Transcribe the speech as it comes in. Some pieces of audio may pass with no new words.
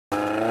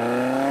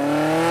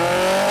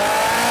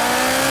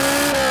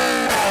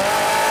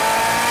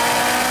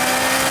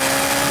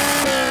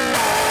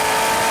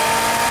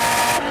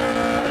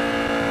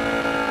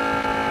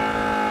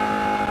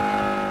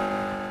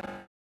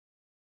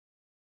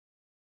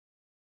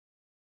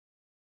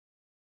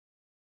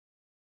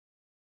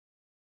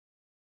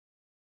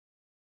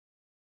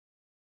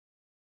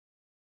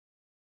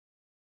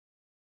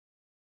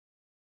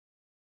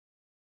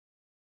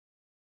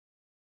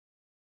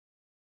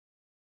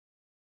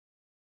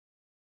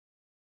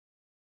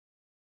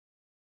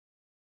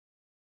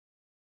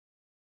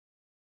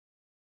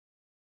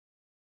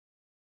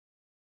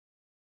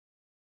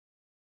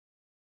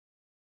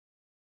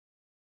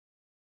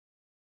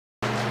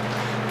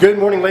Good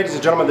morning, ladies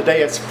and gentlemen. The day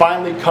has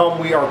finally come.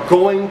 We are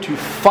going to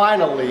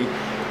finally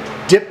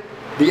dip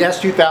the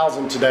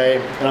S2000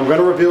 today, and I'm going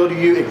to reveal to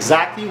you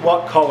exactly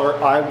what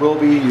color I will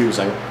be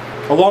using,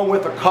 along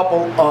with a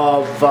couple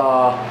of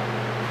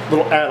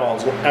little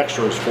add-ons, little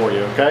extras for you,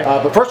 okay?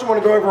 But first I want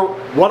to go over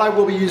what I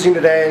will be using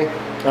today,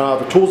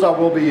 the tools I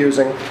will be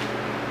using,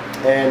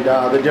 and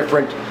the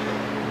different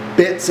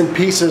bits and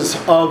pieces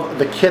of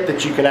the kit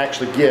that you can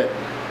actually get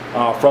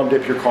from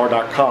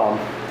dipyourcar.com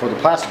for the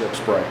plastic dip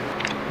spray.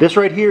 This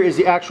right here is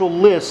the actual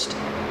list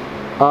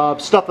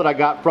of stuff that I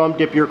got from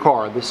Dip Your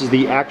Car. This is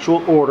the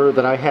actual order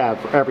that I have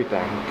for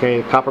everything.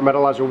 Okay, copper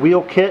metallizer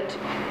wheel kit,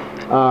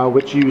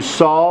 which you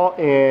saw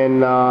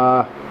in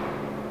a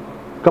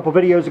couple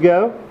videos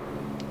ago.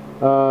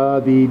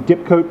 The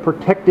Dip Coat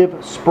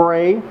protective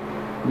spray,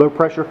 low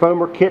pressure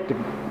foamer kit.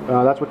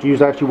 That's what you use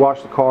to actually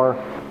wash the car.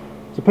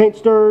 So paint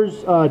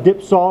stirs,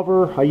 dip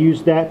solver. I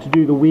used that to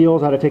do the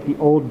wheels. I had to take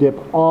the old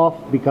dip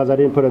off because I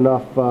didn't put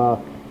enough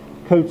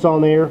coats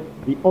on there.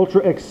 The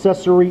Ultra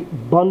Accessory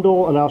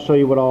Bundle, and I'll show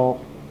you what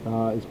all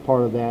is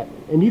part of that.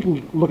 And you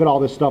can look at all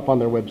this stuff on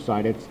their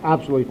website. It's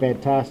absolutely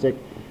fantastic.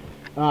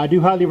 I do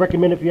highly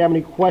recommend, if you have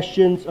any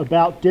questions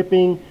about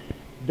dipping,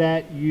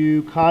 that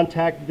you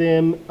contact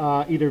them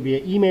either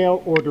via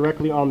email or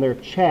directly on their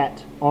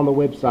chat on the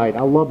website.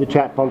 I love the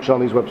chat function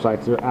on these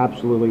websites. They're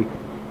absolutely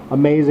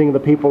amazing. The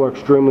people are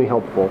extremely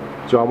helpful,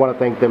 so I want to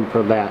thank them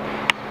for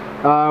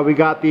that. We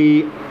got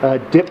the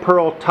Dip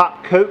Pearl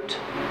Top Coat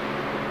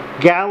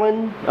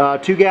gallon,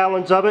 2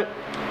 gallons of it.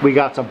 We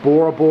got some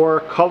Bora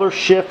Bora Color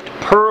Shift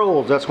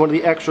pearls. That's one of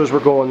the extras we're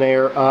going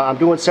there. I'm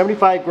doing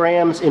 75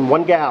 grams in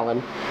 1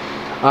 gallon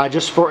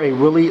just for a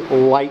really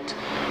light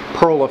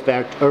pearl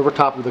effect over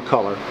top of the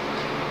color.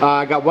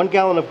 I got 1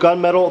 gallon of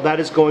gunmetal. That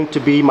is going to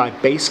be my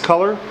base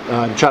color,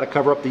 to try to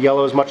cover up the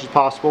yellow as much as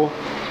possible.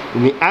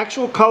 And the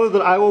actual color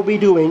that I will be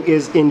doing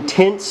is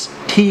Intense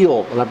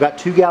Teal, and I've got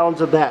 2 gallons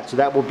of that, so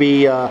that will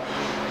be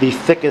the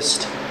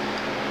thickest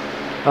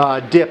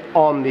dip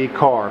on the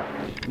car.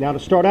 Now to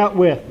start out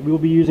with, we will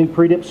be using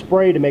pre-dip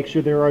spray to make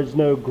sure there is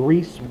no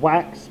grease,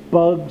 wax,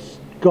 bugs,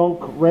 gunk,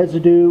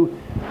 residue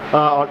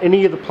on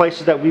any of the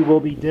places that we will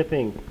be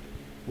dipping.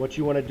 What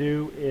you want to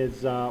do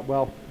is,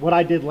 well, what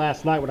I did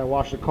last night when I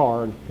washed the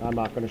car, and I'm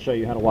not going to show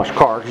you how to wash a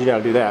car because you got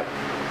to do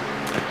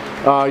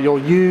that.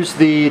 You'll use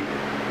the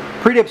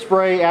pre-dip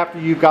spray after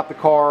you've got the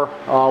car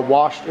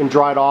washed and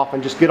dried off,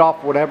 and just get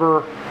off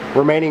whatever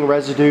remaining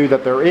residue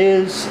that there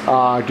is.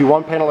 Do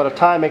one panel at a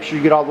time. Make sure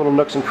you get all the little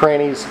nooks and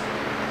crannies,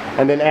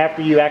 and then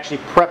after you actually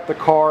prep the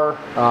car,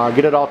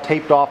 get it all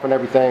taped off and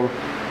everything,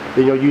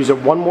 then you'll use it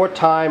one more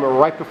time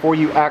right before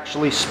you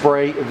actually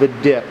spray the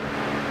dip.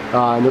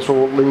 And this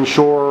will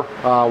ensure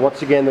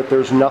once again that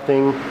there's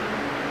nothing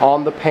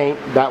on the paint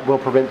that will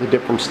prevent the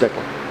dip from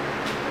sticking.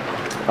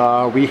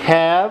 We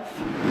have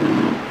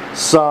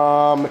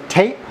some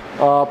tape,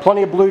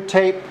 plenty of blue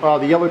tape.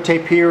 The yellow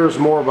tape here is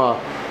more of a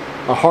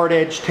hard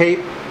edge tape.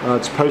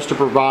 It's supposed to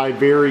provide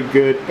very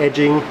good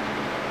edging.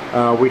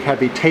 We have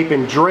the tape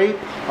and drape.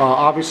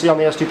 Obviously on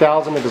the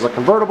S2000 it is a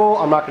convertible.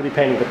 I'm not going to be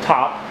painting the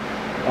top.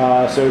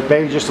 So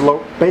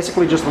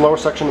basically just the lower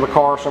section of the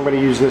car, so I'm going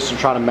to use this to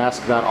try to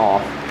mask that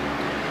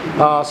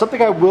off.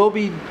 Something I will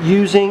be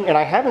using, and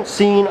I haven't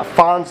seen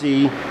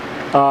Fonzie,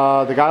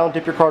 the guy on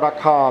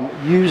dipyourcar.com,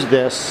 use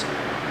this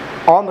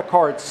on the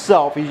car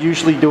itself. He's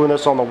usually doing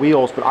this on the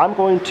wheels, but I'm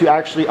going to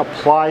actually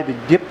apply the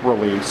dip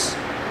release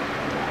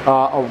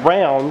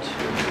around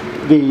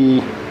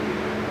the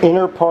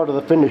inner part of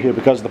the fender here,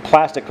 because the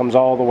plastic comes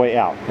all the way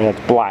out and it's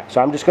black.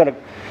 So I'm just going to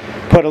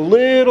put a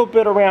little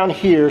bit around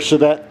here so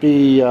that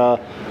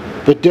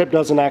the dip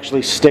doesn't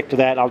actually stick to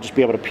that. I'll just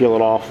be able to peel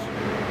it off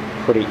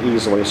pretty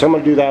easily. So I'm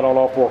going to do that on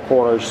all 4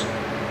 corners.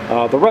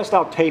 The rest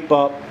I'll tape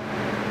up,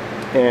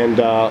 and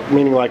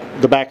meaning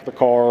like the back of the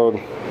car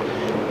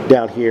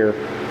down here,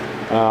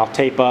 I'll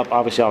tape up.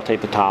 Obviously I'll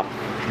tape the top.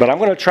 But I'm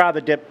going to try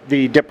the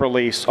dip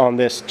release on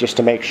this just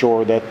to make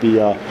sure that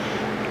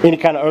any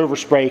kind of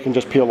overspray can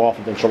just peel off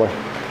eventually.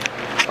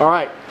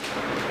 Alright,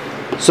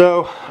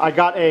 so I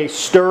got a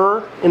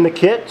stir in the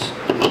kit.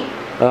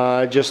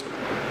 Just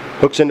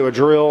hooks into a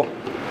drill.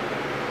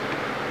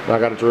 I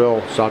got a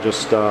drill, so I'll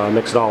just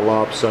mix it all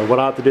up. So what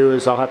I have to do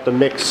is I'll have to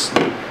mix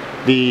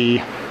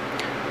the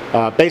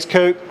base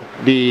coat,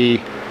 the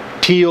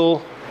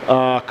teal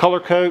color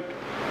coat,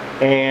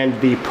 and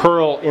the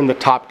pearl in the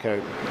top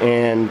coat.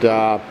 And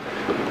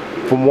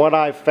from what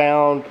I've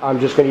found, I'm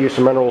just going to use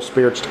some mineral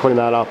spirits to clean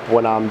that up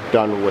when I'm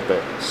done with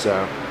it.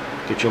 So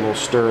get you a little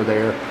stir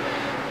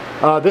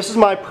there. This is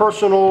my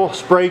personal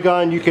spray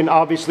gun. You can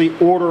obviously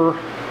order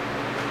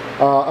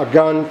a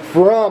gun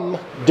from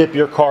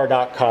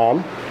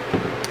dipyourcar.com.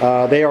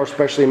 They are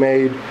specially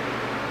made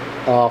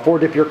for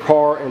Dip Your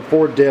Car and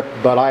for dip,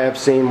 but I have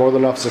seen more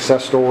than enough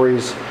success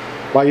stories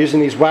by using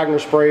these Wagner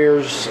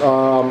sprayers.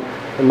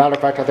 As a matter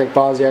of fact, I think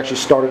Fonzie actually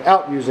started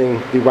out using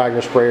the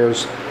Wagner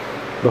sprayers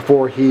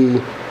before he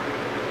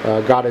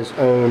got his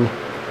own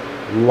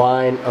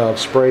line of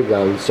spray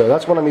guns. So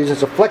that's what I'm using.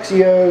 It's a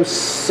Flexio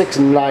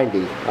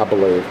 690, I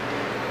believe.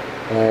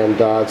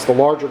 And it's the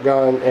larger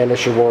gun, and it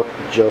should work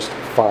just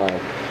fine.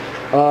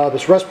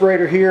 This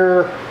respirator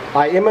here,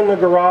 I am in the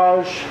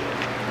garage.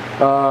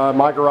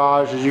 My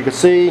garage, as you can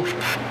see.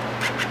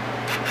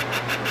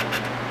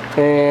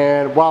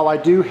 And while I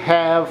do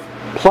have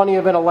plenty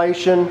of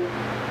ventilation,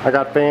 I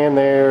got fan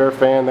there,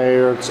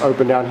 it's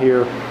open down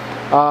here.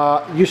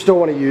 You still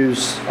want to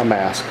use a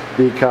mask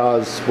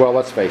because, well,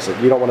 let's face it,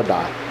 you don't want to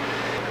die.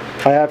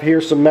 I have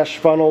here some mesh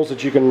funnels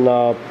that you can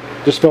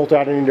just filter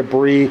out any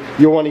debris.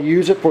 You'll want to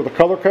use it for the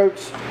color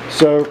coats.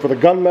 So for the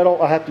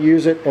gunmetal, I have to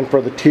use it, and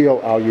for the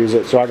teal, I'll use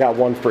it. So I got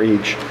one for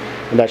each,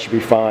 and that should be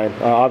fine.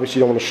 Obviously,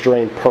 you don't want to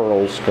strain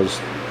pearls, because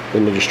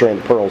then you just strain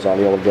the pearls out,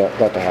 and you don't want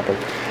that to happen.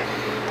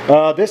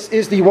 This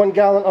is the 1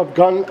 gallon of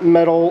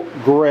gunmetal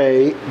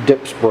gray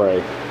dip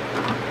spray.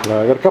 I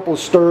got a couple of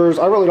stirs.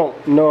 I really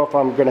don't know if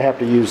I'm going to have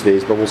to use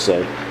these, but we'll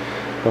see.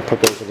 I'll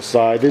put those to the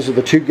side. These are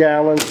the 2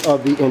 gallons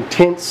of the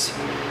intense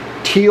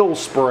teal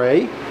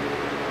spray.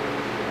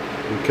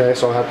 Okay,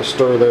 so I'll have to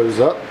stir those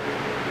up.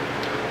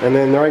 And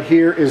then right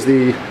here is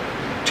the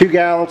 2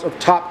 gallons of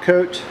top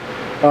coat.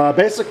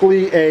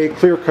 Basically a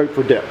clear coat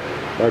for dip.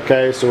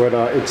 Okay, so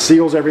it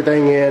seals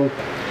everything in.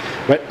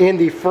 But in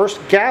the first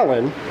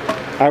gallon,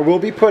 I will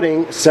be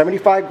putting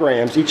 75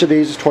 grams, each of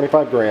these is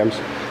 25 grams,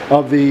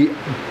 of the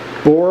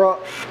Bora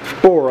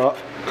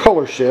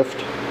Color Shift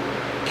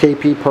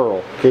KP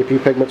Pearl,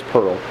 KP Pigments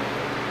Pearl.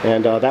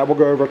 And that will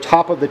go over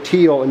top of the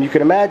teal, and you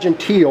can imagine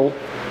teal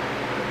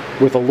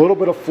with a little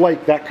bit of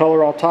flake, that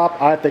color on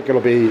top. I think it'll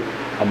be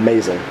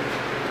amazing.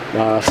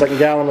 Second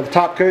gallon of the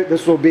top coat.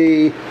 This will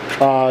be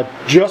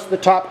just the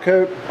top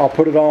coat. I'll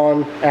put it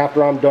on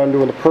after I'm done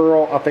doing the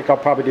pearl. I think I'll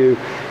probably do,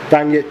 if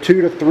I can get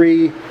 2 to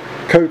 3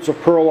 coats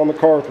of pearl on the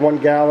car with 1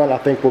 gallon, I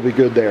think we'll be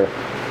good there.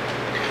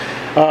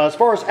 As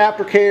far as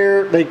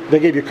aftercare, they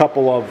gave you a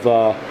couple of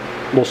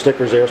little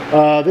stickers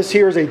there. This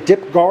here is a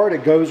dip guard.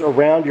 It goes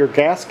around your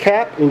gas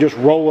cap. You can just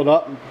roll it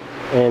up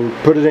and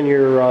put it in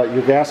your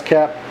gas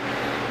cap.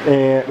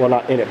 And, well,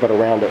 not in it, but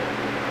around it.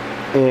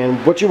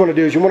 And what you want to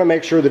do is you want to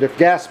make sure that if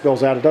gas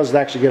spills out, it doesn't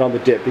actually get on the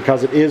dip,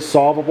 because it is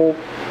solvable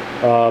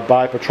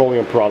by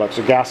petroleum products.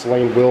 So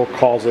gasoline will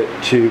cause it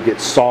to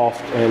get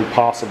soft and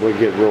possibly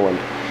get ruined.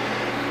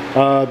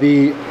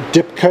 The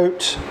dip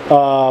coat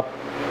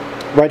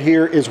right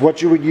here is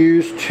what you would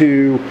use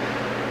to,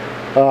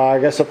 I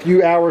guess, a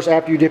few hours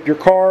after you dip your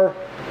car.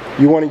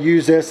 You want to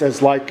use this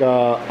as like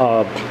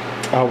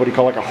what do you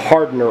call it, like a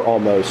hardener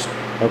almost.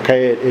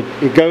 Okay,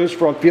 it goes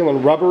from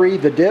feeling rubbery,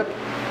 the dip,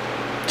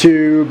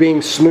 to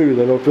being smooth,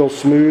 and it'll feel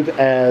smooth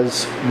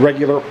as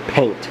regular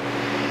paint.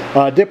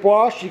 Dip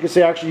wash, you can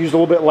see I actually used a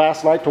little bit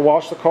last night to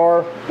wash the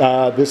car.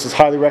 This is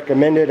highly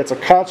recommended. It's a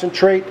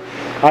concentrate.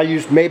 I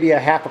used maybe a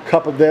half a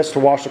cup of this to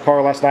wash the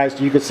car last night,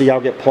 so you can see I'll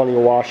get plenty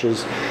of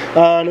washes.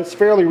 And it's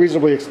fairly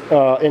reasonably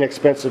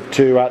inexpensive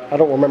too. I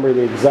don't remember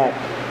the exact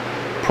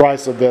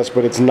price of this,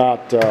 but it's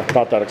not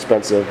that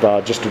expensive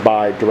just to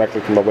buy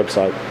directly from the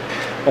website.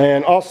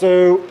 And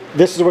also,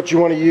 this is what you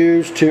want to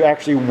use to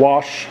actually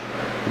wash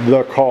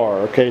the car.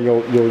 Okay, and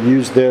you'll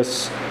use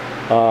this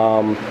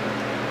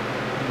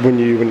when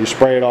you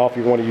spray it off.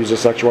 You want to use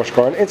this extra wash the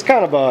car. And it's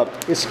kind of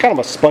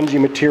a spongy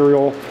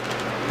material,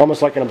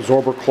 almost like an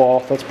absorber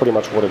cloth. That's pretty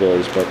much what it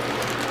is. But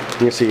you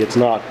can see it's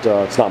not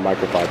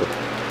microfiber.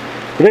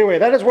 But anyway,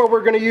 that is what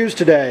we're going to use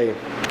today.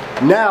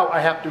 Now I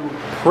have to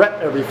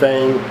prep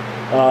everything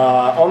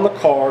on the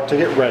car to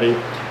get ready.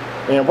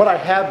 And what I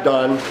have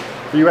done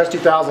for you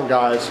S2000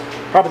 guys,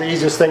 probably the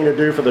easiest thing to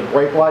do for the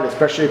brake light,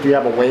 especially if you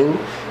have a wing.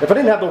 If I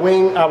didn't have the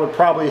wing, I would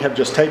probably have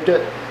just taped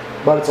it,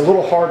 but it's a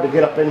little hard to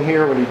get up in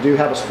here when you do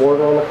have a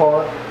spoiler on the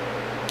car.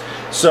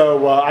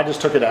 So I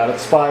just took it out.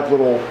 It's five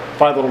little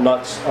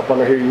nuts up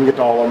under here. You can get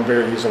to all of them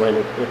very easily, and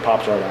it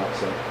pops right out.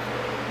 So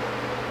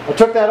I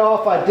took that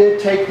off. I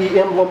did take the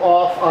emblem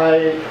off.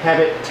 I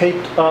have it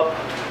taped up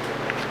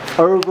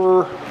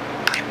over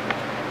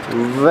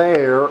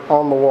there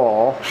on the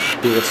wall.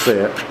 You can see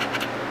it.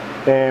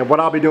 And what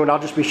I'll be doing, I'll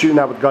just be shooting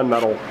that with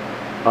gunmetal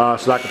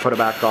so that I can put it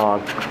back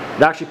on.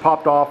 It actually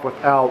popped off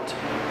without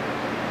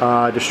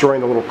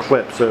destroying the little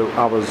clip, so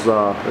I was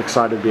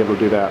excited to be able to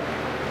do that.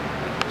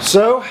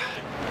 So,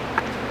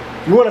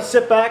 you want to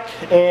sit back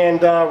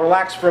and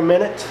relax for a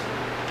minute.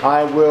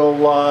 I will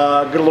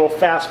get a little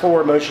fast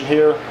forward motion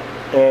here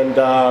and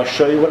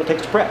show you what it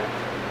takes to prep.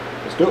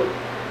 Let's do it.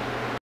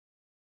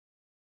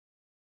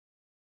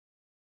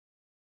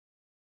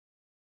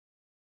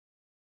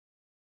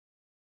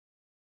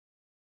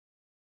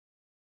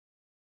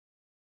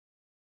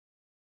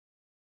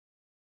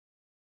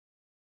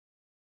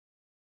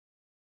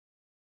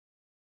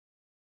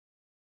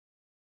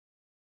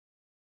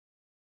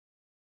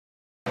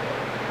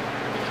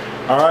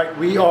 Alright,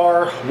 we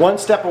are one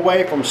step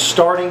away from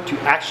starting to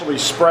actually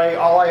spray.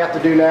 All I have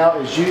to do now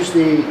is use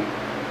the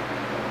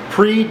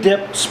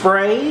pre-dip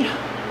spray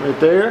right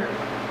there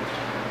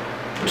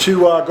to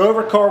go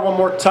over the car one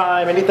more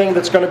time. Anything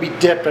that's going to be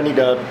dipped, I need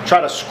to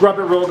try to scrub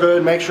it real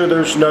good, make sure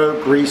there's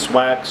no grease,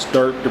 wax,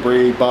 dirt,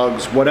 debris,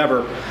 bugs,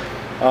 whatever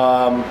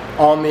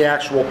on the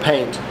actual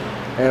paint.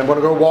 And I'm going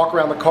to go walk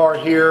around the car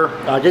here.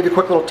 I gave you a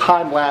quick little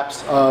time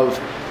lapse of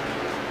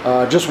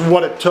just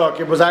what it took.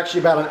 It was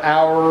actually about an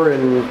hour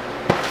and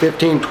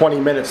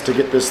 15-20 minutes to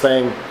get this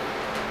thing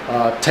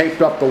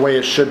taped up the way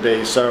it should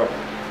be. So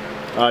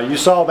you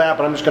saw that,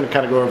 but I'm just going to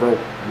kind of go over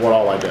what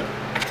all I did.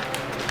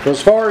 So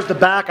as far as the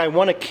back, I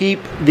want to keep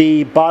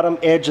the bottom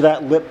edge of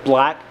that lip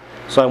black.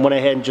 So I went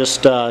ahead and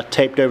just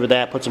taped over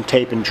that, put some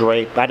tape and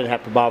drape. I didn't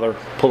have to bother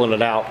pulling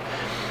it out.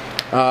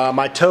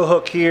 My tow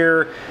hook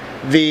here,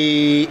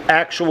 the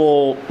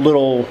actual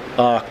little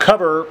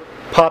cover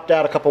popped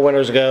out a couple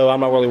winters ago. I'm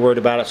not really worried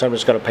about it, so I'm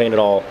just going to paint it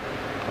all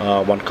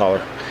one color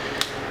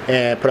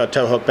and put a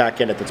tow hook back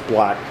in it that's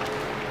black.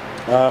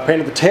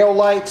 Painted the tail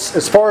lights.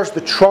 As far as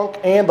the trunk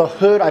and the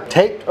hood, I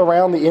taped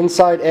around the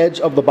inside edge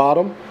of the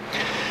bottom.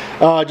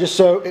 Just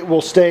so it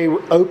will stay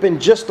open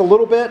just a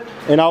little bit,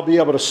 and I'll be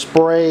able to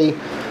spray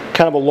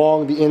kind of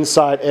along the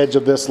inside edge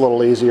of this a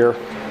little easier.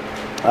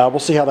 We'll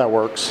see how that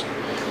works.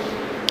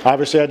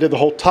 Obviously I did the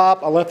whole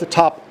top. I left the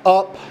top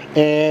up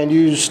and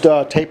used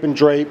tape and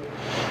drape.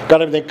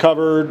 Got everything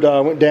covered,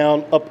 went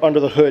down up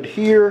under the hood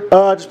here.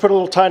 Just put a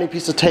little tiny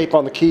piece of tape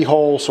on the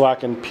keyhole so I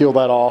can peel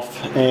that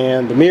off.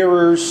 And the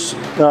mirrors,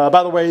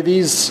 by the way,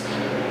 these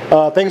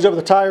things over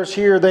the tires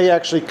here, they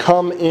actually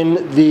come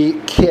in the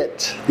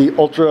kit, the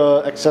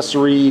Ultra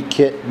Accessory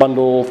Kit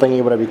Bundle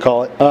thingy, whatever you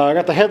call it. I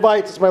got the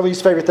headlights. It's my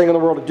least favorite thing in the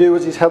world to do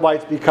is these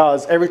headlights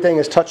because everything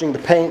is touching the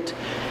paint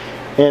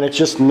and it's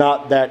just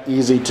not that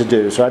easy to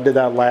do. So I did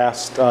that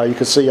last. You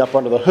can see up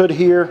under the hood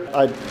here.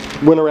 I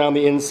went around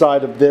the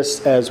inside of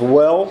this as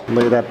well.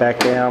 Lay that back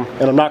down.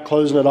 And I'm not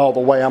closing it all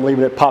the way. I'm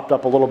leaving it popped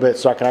up a little bit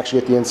so I can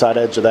actually get the inside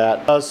edge of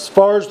that. As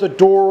far as the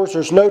doors,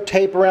 there's no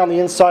tape around the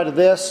inside of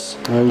this.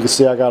 And you can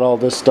see I got all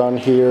this done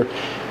here.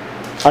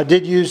 I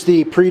did use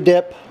the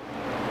pre-dip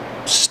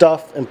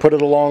stuff and put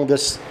it along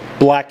this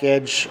black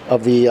edge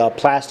of the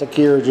plastic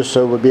here just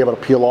so it would be able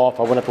to peel off.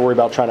 I wouldn't have to worry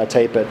about trying to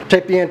tape it.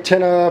 Tape the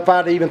antenna, if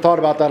I'd even thought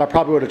about that, I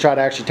probably would have tried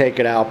to actually take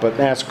it out, but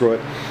nah, screw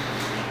it.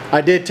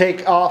 I did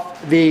take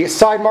off the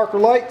side marker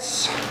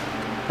lights.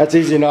 That's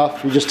easy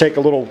enough. You just take a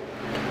little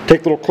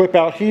clip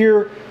out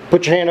here,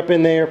 put your hand up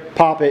in there,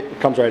 pop it, it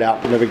comes right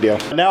out. No big deal.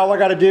 Now all I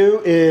got to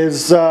do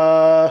is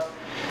go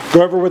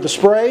over with the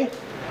spray,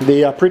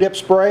 the pre-dip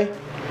spray,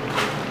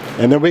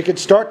 and then we could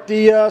start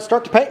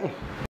the painting.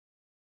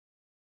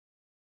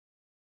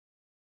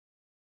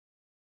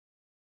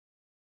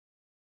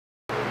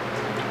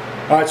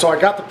 Alright, so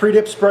I got the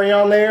pre-dip spray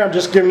on there. I'm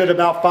just giving it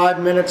about 5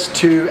 minutes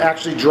to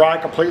actually dry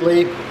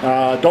completely.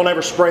 Don't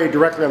ever spray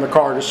directly on the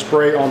car, just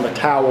spray on the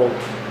towel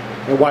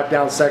and wipe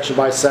down section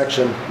by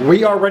section.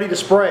 We are ready to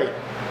spray.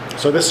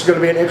 So this is going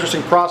to be an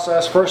interesting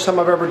process. First time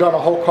I've ever done a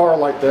whole car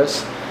like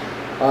this.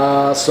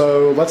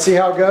 So let's see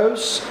how it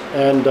goes,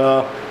 and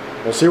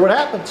we'll see what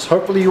happens.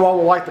 Hopefully you all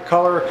will like the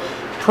color.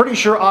 Pretty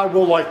sure I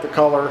will like the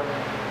color.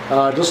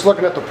 Just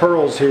looking at the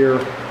pearls here,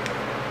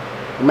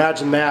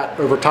 imagine that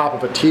over top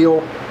of a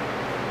teal.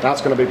 That's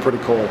going to be pretty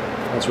cool.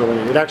 That's really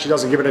neat. It actually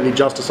doesn't give it any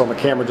justice on the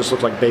camera. It just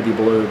looks like baby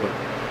blue, but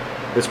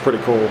it's pretty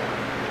cool.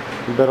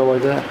 You better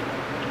like that?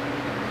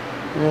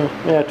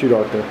 Yeah, too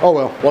dark there. Oh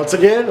well. Once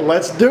again,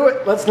 let's do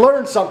it. Let's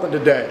learn something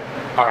today.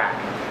 All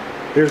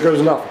right. Here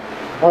goes nothing.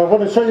 I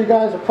want to show you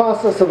guys the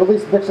process of at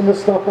least mixing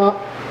this stuff up.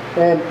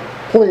 And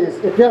please,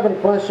 if you have any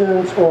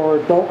questions or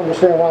don't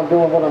understand why I'm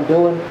doing what I'm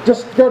doing,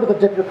 just go to the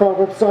Dip Your Car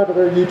website or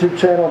their YouTube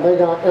channel. They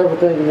got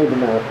everything you need to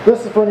know.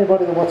 This is for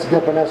anybody that wants to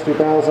dip an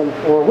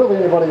S2000, or really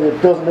anybody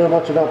that doesn't know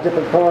much about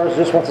dipping cars,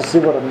 just wants to see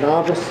what a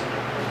novice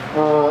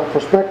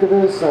perspective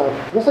is.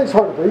 This thing's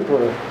hard to read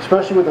through,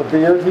 especially with a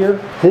beard here.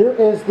 Here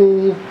is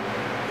the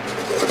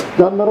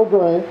gunmetal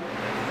gray.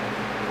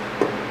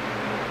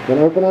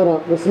 Gonna open that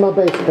up. This is my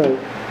base coat.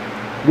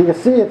 You can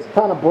see it's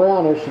kind of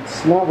brownish.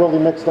 It's not really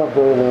mixed up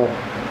very well.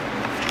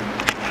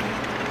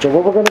 So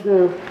what we're going to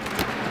do,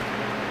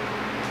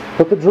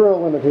 put the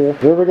drill in it here.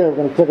 Here we go. We're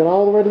going to take it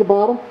all the way to the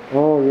bottom.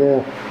 Oh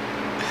yeah.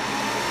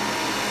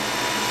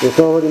 It's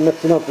already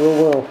mixing up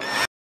real well.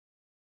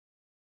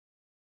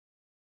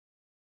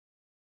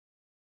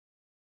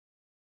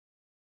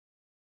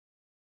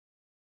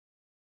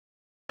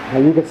 Now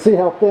you can see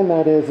how thin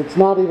that is. It's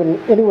not even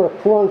anywhere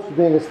close to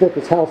being as thick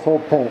as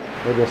household paint.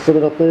 We're going to sit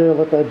it up there,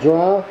 let that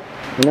dry.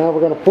 And now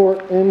we're going to pour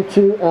it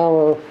into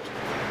our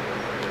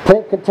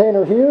paint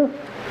container here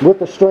with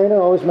the strainer.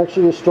 Always make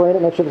sure you strain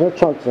it, make sure there's no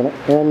chunks in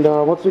it. And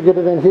once we get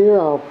it in here,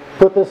 I'll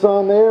put this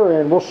on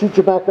there and we'll shoot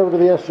you back over to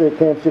the S-J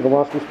can so you can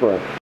watch me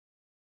spray.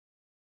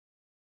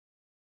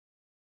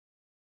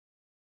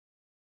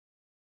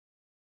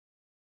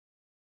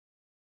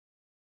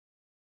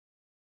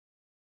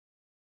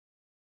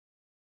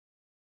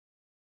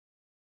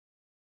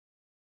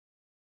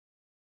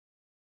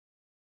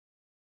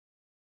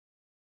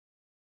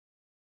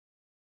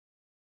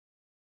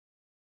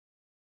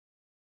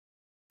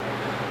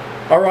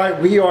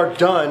 Alright, we are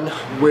done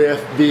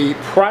with the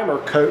primer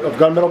coat of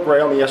gunmetal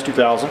gray on the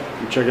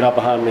S2000. You check it out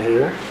behind me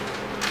here.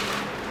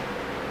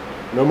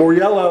 No more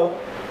yellow.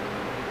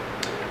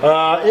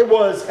 It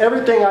was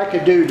everything I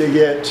could do to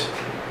get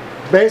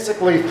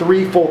basically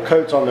 3 full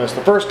coats on this.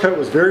 The first coat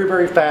was very,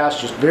 very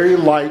fast, just very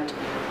light,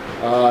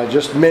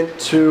 just meant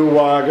to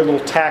get a little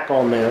tack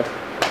on there.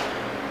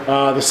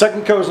 The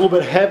second coat was a little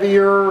bit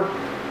heavier.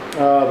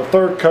 The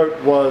third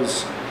coat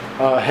was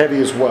heavy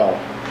as well.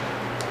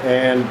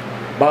 And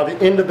by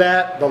the end of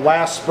that, the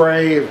last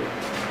spray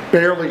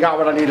barely got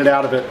what I needed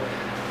out of it.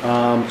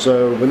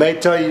 So when they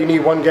tell you need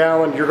 1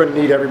 gallon, you're going to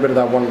need every bit of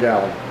that 1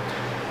 gallon.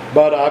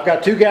 But I've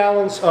got 2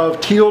 gallons of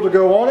teal to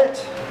go on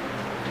it.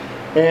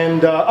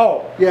 And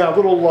oh yeah, a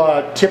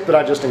little tip that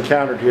I just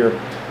encountered here.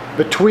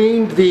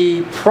 Between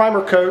the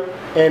primer coat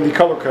and the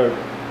color coat,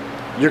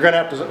 you're going to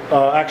have to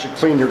actually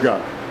clean your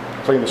gun,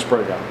 clean the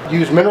spray gun.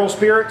 Use mineral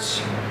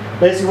spirits.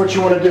 Basically what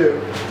you want to do,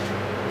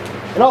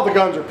 and all the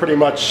guns are pretty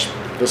much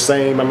the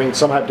same. I mean,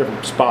 some have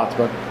different spots,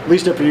 but at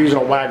least if you're using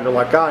a Wagner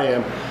like I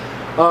am,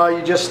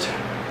 you just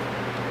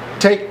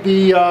take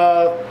the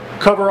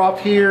cover off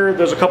here.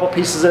 There's a couple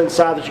pieces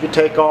inside that you can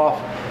take off.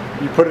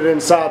 You put it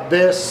inside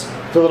this,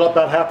 fill it up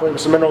about halfway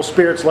with some mineral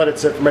spirits, let it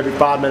sit for maybe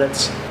 5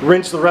 minutes.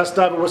 Rinse the rest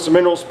of it with some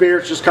mineral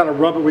spirits, just kind of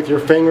rub it with your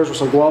fingers with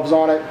some gloves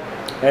on it.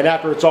 And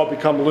after it's all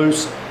become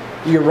loose,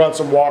 you can run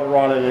some water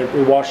on it and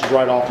it washes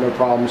right off, no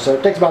problem. So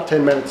it takes about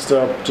 10 minutes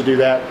to do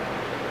that.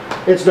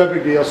 It's no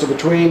big deal. So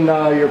between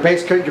your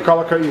base coat, your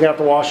color coat, you're going to have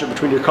to wash it.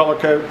 Between your color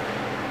coat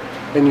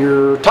and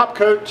your top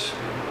coat,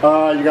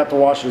 you got to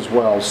wash it as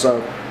well.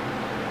 So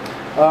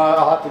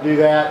I'll have to do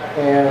that,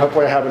 and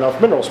hopefully I have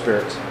enough mineral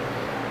spirits.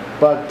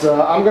 But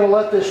I'm going to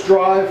let this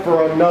dry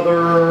for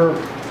another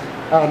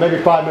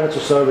maybe 5 minutes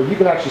or so. But you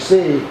can actually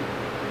see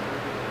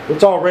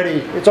it's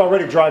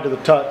already dried to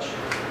the touch.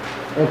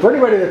 And for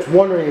anybody that's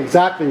wondering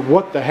exactly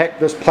what the heck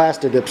this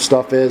Plastidip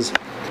stuff is,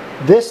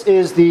 this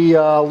is the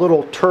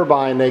little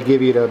turbine they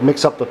give you to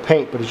mix up the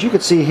paint. But as you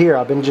can see here,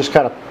 I've been just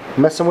kind of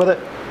messing with it.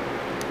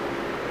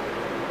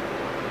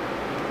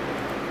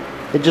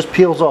 It just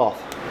peels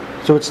off.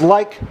 So it's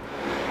like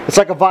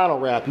a vinyl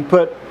wrap. You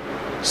put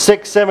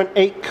 6, 7,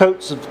 8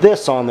 coats of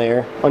this on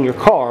there on your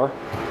car,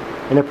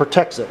 and it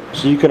protects it.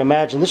 So you can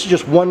imagine this is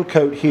just 1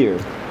 coat here.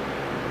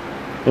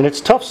 And it's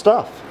tough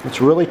stuff. It's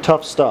really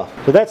tough stuff.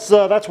 So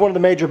that's one of the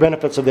major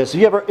benefits of this.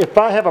 If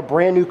I have a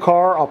brand new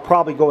car, I'll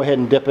probably go ahead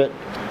and dip it.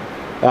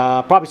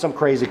 Probably some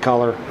crazy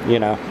color, you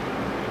know,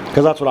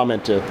 because that's what I'm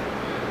into.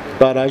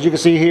 But as you can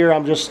see here,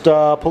 I'm just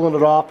pulling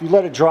it off. You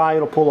let it dry,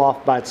 it'll pull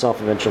off by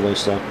itself eventually.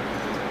 So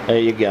there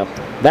you go.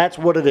 That's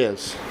what it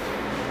is.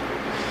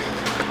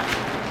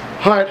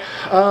 All right,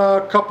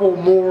 a couple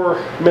more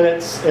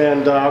minutes,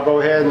 and I'll go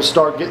ahead and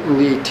start getting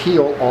the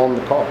teal on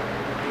the car.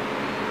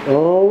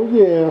 Oh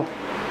yeah.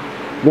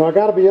 Now I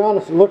gotta be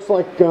honest, it looks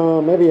like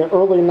maybe an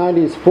early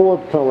 90s Ford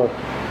color.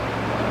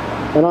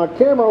 And on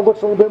camera it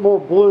looks a little bit more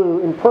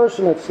blue. In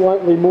person it's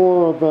slightly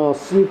more of a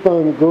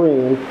seafoam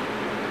green.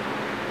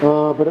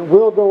 But it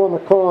will go on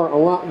the car a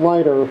lot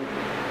lighter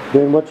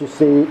than what you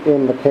see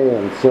in the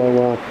can.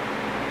 So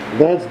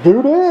let's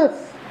do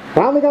this!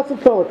 Finally got some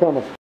color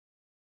coming.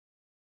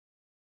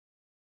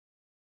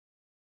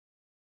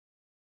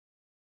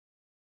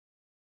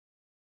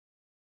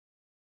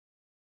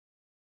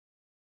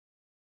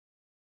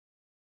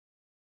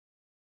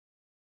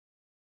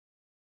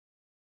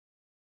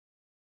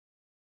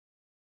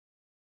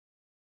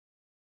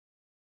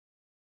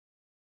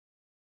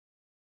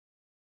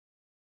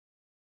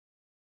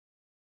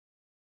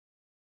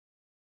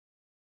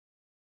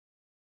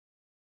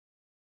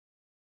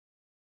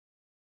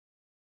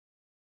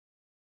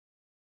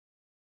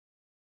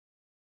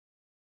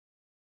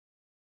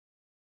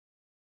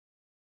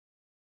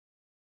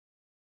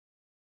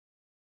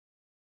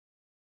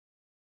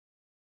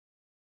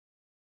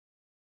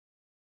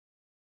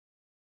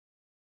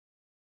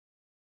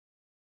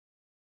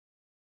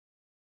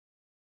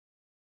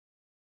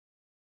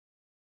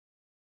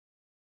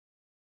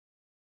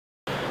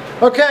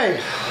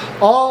 Okay,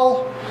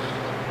 all,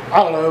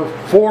 I don't know,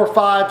 4,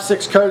 5,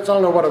 6 coats, I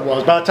don't know what it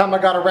was. By the time I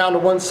got around to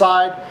one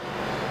side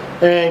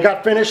and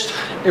got finished,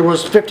 it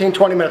was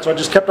 15-20 minutes. So I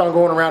just kept on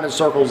going around in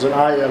circles, and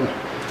I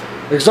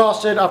am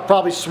exhausted. I've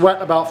probably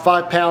sweat about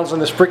 5 pounds in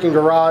this freaking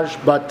garage,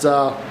 but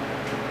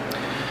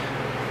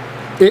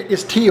it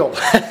is teal.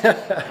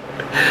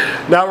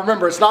 Now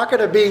remember, it's not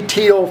going to be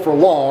teal for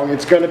long.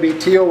 It's going to be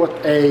teal with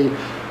a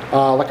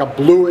like a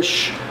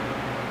bluish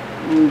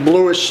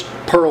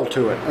pearl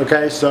to it.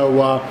 Okay,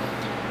 so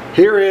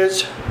here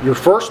is your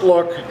first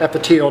look at the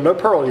teal. No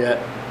pearl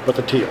yet, but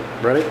the teal.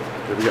 Ready?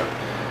 Here we go.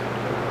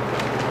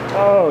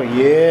 Oh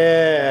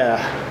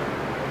yeah.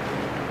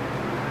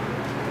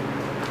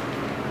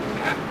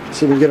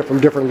 See if we can get it from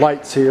different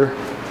lights here.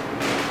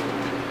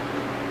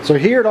 So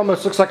here it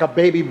almost looks like a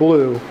baby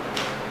blue,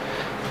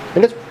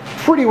 and it's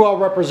pretty well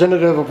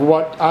representative of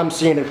what I'm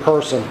seeing in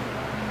person.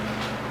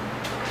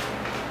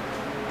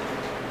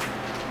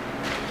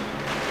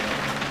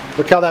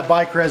 Look how that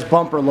Vicrez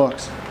bumper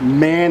looks.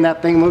 Man,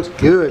 that thing looks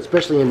good,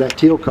 especially in that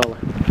teal color.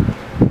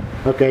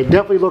 Okay,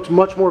 definitely looks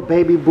much more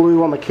baby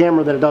blue on the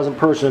camera than it does in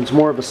person. It's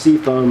more of a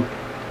seafoam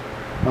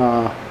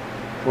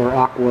or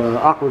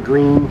aqua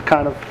green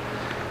kind of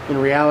in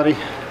reality.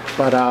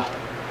 But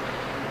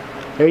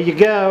there you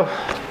go.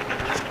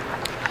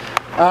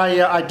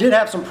 I did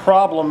have some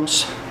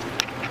problems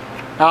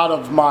out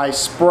of my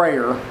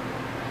sprayer,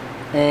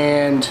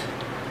 and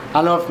I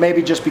don't know if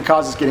maybe just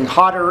because it's getting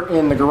hotter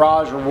in the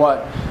garage or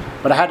what,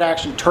 but I had to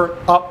actually turn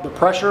up the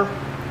pressure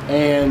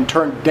and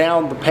turn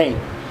down the paint.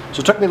 So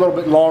it took me a little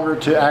bit longer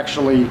to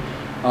actually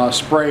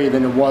spray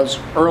than it was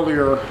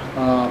earlier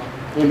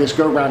in this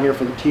go round here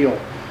for the teal.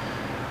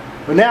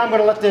 But now I'm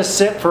going to let this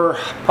sit for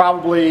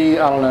probably,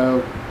 I don't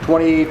know,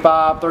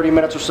 25-30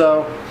 minutes or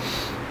so,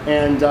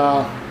 and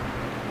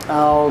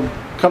I'll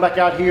come back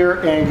out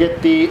here and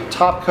get the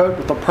top coat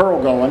with the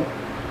pearl going.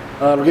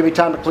 It'll give me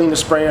time to clean the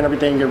spray and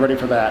everything and get ready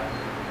for that.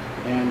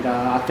 And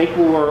I think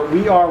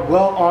we are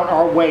well on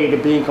our way to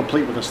being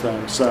complete with this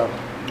thing. So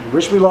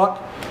wish me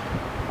luck.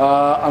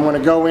 I'm going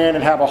to go in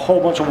and have a whole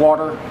bunch of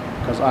water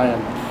because I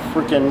am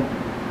freaking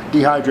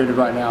dehydrated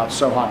right now. It's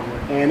so hot.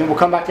 And then we'll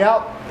come back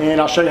out and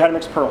I'll show you how to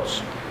mix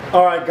pearls.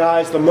 Alright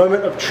guys, the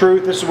moment of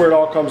truth. This is where it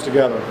all comes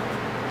together.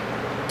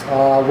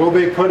 We'll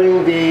be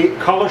putting the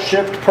color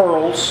shift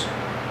pearls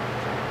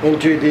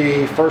into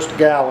the first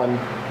gallon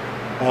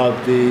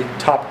of the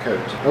top coat.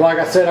 And like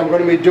I said, I'm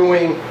going to be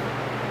doing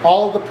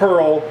all of the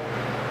pearl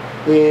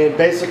in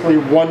basically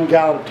 1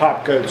 gallon of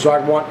top coat. So I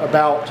want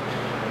about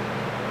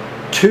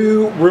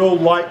 2 real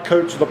light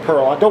coats of the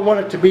pearl. I don't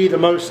want it to be the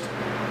most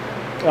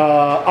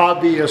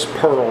obvious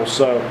pearl,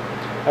 so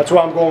that's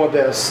why I'm going with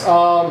this.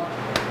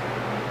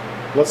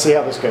 Let's see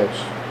how this goes.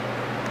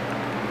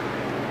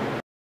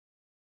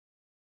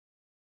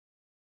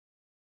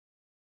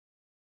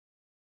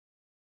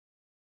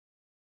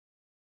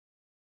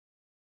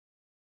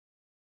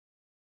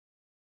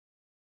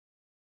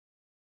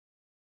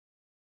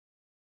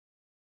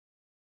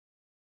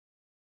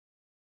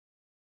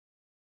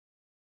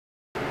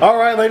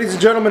 Alright ladies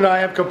and gentlemen, I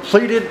have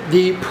completed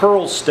the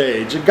pearl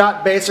stage. It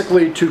got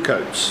basically 2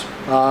 coats.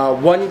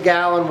 1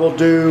 gallon will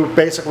do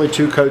basically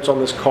 2 coats on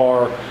this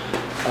car.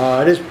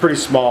 It is pretty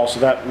small,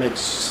 so that makes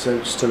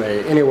sense to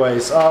me.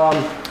 Anyways, how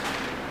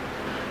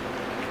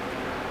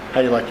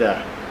do you like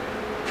that?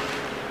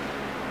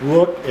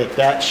 Look at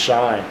that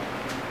shine.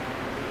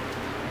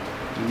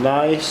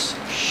 Nice,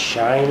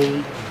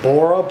 shiny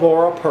Bora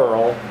Bora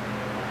pearl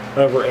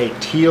over a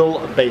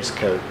teal base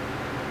coat.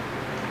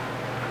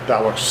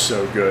 That looks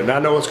so good. And I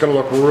know it's going to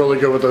look really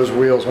good with those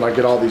wheels when I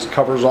get all these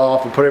covers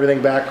off and put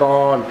everything back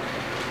on.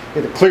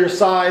 Get the clear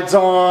sides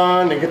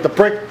on and get the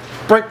brake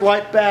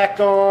light back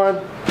on.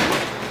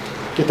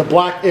 Get the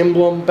black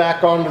emblem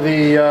back onto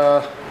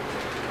the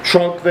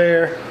trunk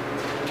there.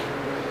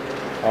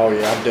 Oh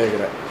yeah, I'm digging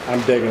it.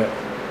 I'm digging it.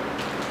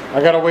 I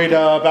gotta wait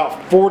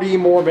about 40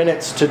 more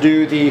minutes to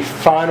do the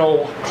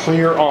final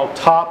clear on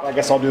top. I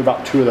guess I'll do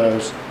about 2 of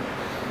those.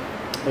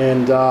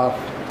 And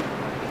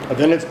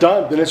then it's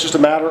done. Then it's just a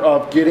matter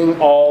of getting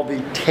all the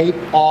tape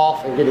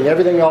off and getting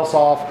everything else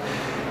off.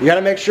 You got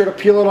to make sure to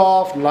peel it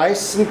off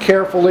nice and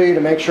carefully to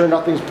make sure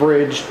nothing's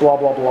bridged, blah,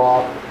 blah,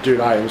 blah. Dude,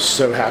 I am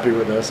so happy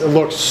with this. It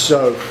looks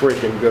so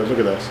freaking good. Look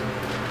at this.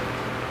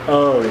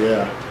 Oh,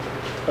 yeah.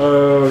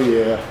 Oh,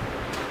 yeah.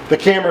 The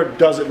camera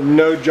does it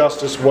no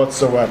justice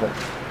whatsoever.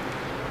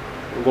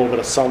 A little bit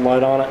of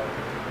sunlight on it.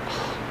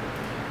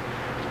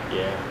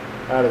 Yeah,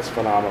 that is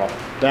phenomenal.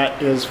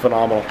 That is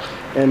phenomenal.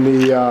 And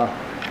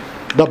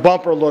the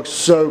bumper looks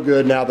so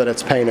good now that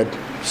it's painted.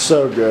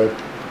 So good.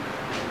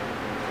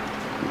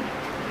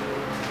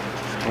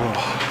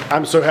 Oh,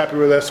 I'm so happy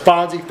with this.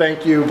 Fonzie,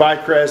 thank you.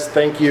 Vicrez,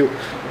 thank you.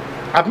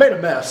 I've made a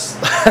mess.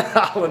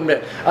 I'll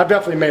admit. I've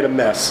definitely made a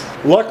mess.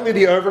 Luckily,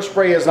 the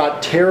overspray is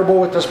not terrible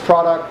with this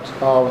product,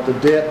 with the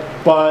dip,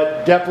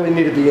 but definitely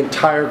needed the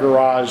entire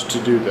garage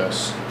to do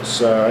this.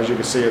 So, as you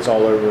can see, it's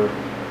all over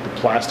the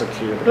plastic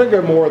here. But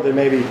it'll go more than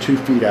maybe 2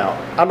 feet out.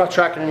 I'm not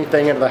tracking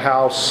anything into the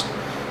house,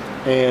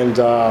 and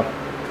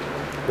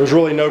there's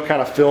really no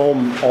kind of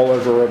film all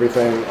over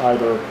everything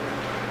either,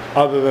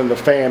 other than the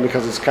fan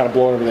because it's kind of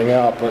blowing everything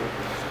out. But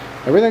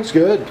everything's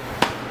good.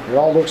 It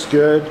all looks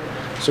good.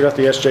 So got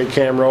the SJ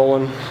cam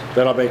rolling.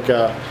 That'll make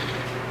a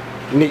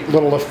neat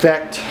little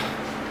effect.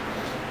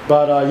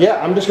 But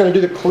yeah, I'm just going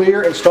to do the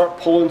clear and start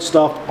pulling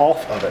stuff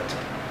off of it.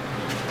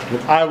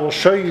 And I will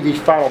show you the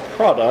final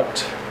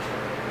product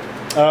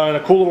in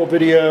a cool little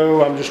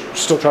video. I'm just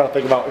still trying to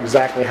think about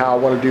exactly how I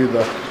want to do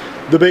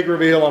the big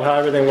reveal on how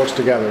everything looks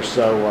together.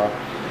 So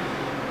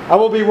I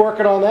will be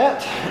working on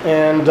that,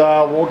 and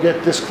we'll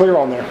get this clear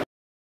on there.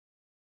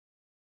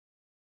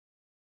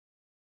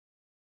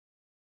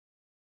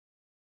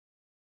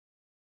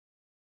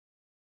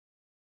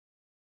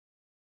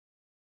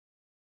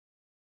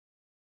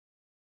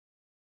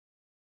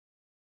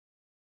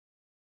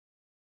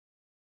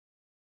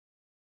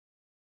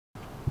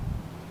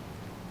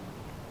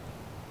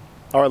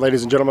 All right,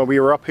 ladies and gentlemen, we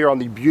are up here on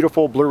the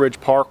beautiful Blue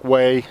Ridge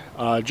Parkway,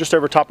 just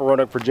over top of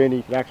Roanoke, Virginia.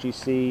 You can actually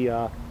see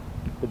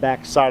the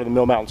back side of the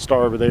Mill Mountain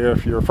Star over there.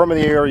 If you're from the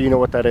area, you know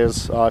what that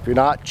is. If you're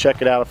not,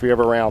 check it out if you're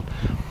ever around.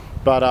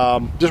 But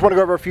just want to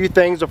go over a few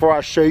things before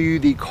I show you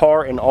the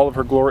car in all of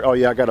her glory. Oh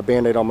yeah, I got a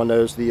Band-Aid on my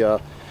nose.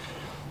 The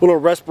little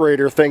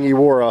respirator thingy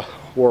wore a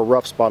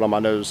rough spot on my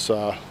nose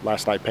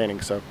last night painting.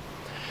 So,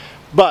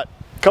 but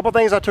Couple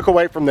things I took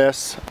away from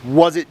this.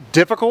 Was it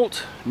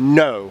difficult?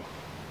 No.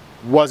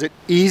 Was it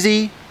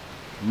easy?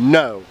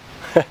 No.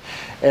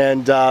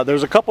 And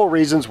there's a couple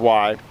reasons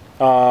why.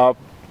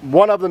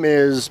 One of them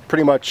is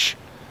pretty much,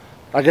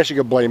 I guess you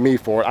could blame me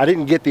for it. I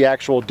didn't get the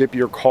actual dip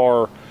your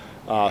car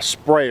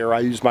sprayer. I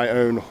used my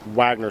own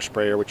Wagner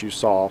sprayer, which you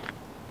saw.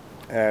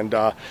 And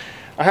I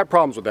had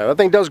problems with that. That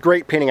thing does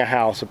great painting a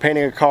house. But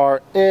painting a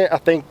car, I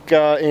think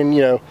in,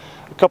 you know,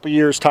 a couple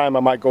years time I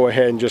might go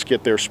ahead and just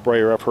get their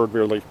sprayer. I've heard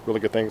really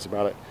good things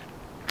about it.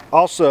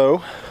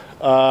 Also,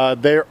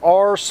 there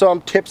are some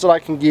tips that I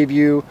can give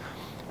you,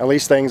 at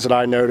least things that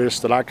I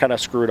noticed that I kind of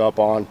screwed up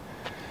on.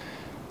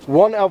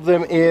 One of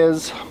them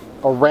is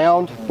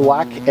around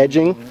black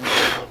edging.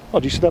 Oh,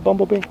 do you see that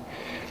bumblebee?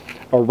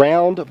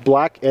 Around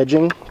black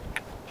edging,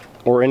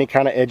 or any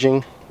kind of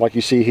edging like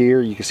you see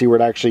here, you can see where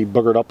it actually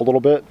boogered up a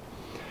little bit.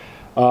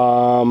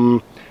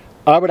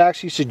 I would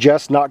actually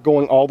suggest not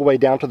going all the way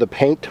down to the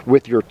paint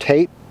with your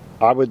tape.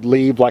 I would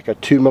leave like a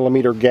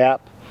 2mm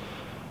gap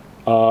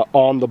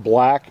on the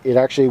black. It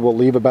actually will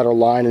leave a better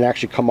line and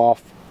actually come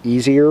off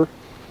easier.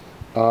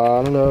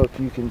 I don't know if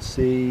you can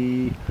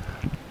see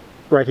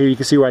right here, you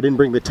can see where I didn't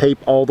bring the tape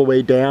all the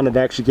way down. It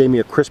actually gave me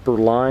a crisper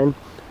line.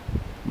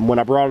 When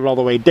I brought it all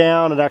the way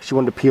down, it actually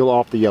wanted to peel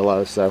off the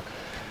yellow. So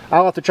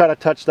I'll have to try to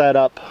touch that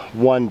up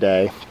one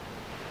day.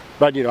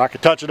 But you know, I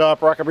could touch it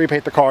up, or I could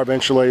repaint the car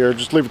eventually, or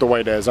just leave it the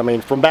way it is. I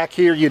mean, from back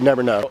here, you'd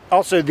never know.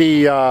 Also,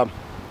 the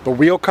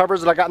wheel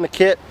covers that I got in the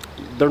kit,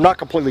 they're not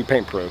completely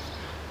paint proof.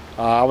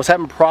 I was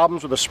having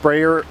problems with the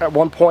sprayer at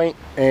one point,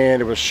 and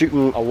it was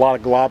shooting a lot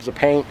of globs of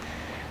paint.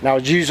 And I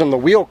was using the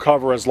wheel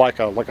cover as like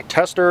a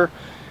tester,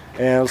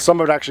 and some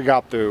of it actually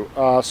got through.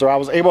 So I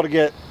was able to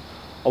get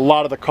a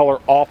lot of the color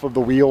off of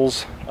the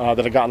wheels that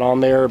had gotten on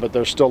there, but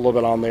there's still a little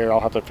bit on there. I'll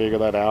have to figure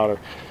that out.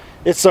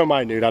 It's so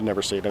minute, I'd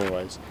never see it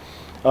anyways.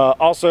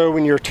 Also,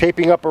 when you're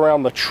taping up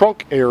around the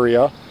trunk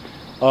area,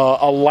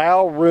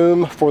 allow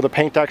room for the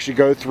paint to actually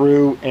go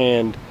through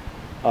and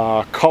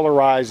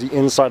colorize the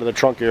inside of the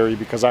trunk area,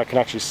 because I can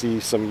actually see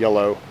some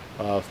yellow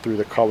through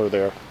the color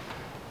there.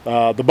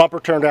 The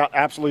bumper turned out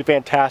absolutely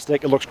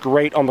fantastic. It looks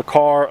great on the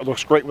car. It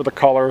looks great with the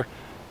color.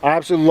 I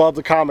absolutely love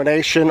the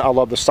combination. I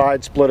love the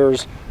side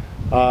splitters.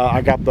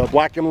 I got the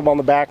black emblem on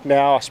the back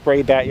now. I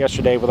sprayed that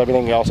yesterday with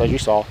everything else, as you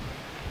saw.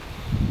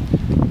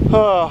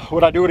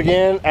 Would I do it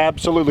again?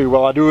 Absolutely.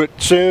 Will I do it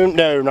soon?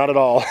 No, not at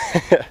all.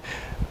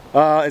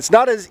 It's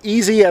not as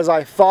easy as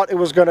I thought it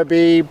was going to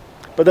be,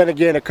 but then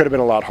again, it could have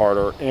been a lot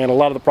harder, and a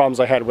lot of the problems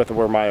I had with it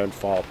were my own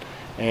fault.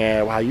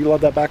 And wow, you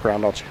love that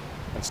background, don't you?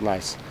 That's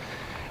nice.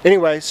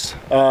 Anyways,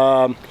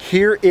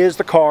 here is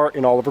the car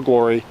in all of her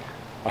glory.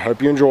 I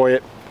hope you enjoy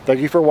it.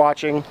 Thank you for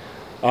watching.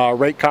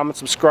 Rate, comment,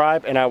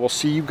 subscribe, and I will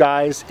see you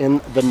guys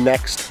in the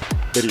next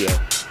video.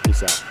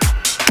 Peace out.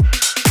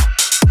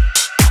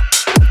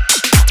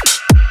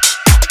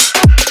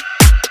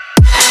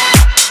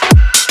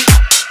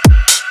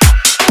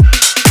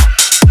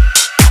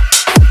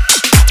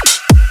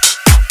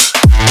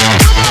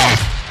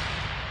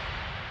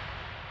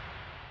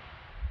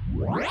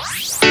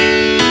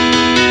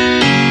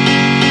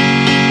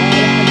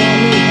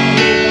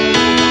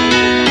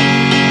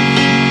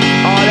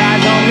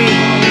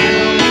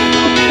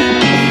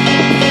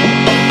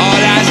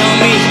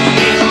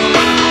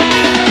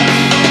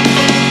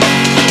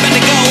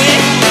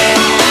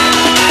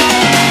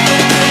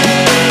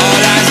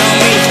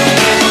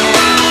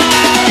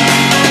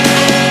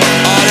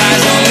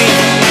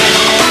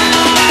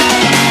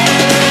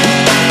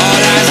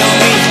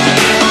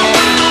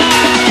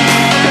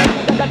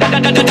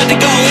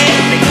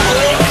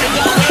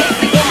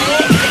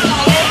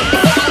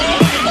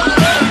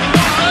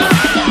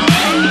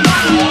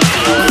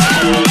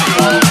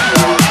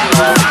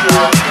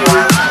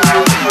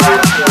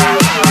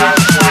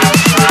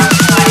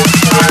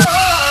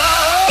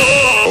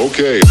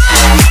 Okay.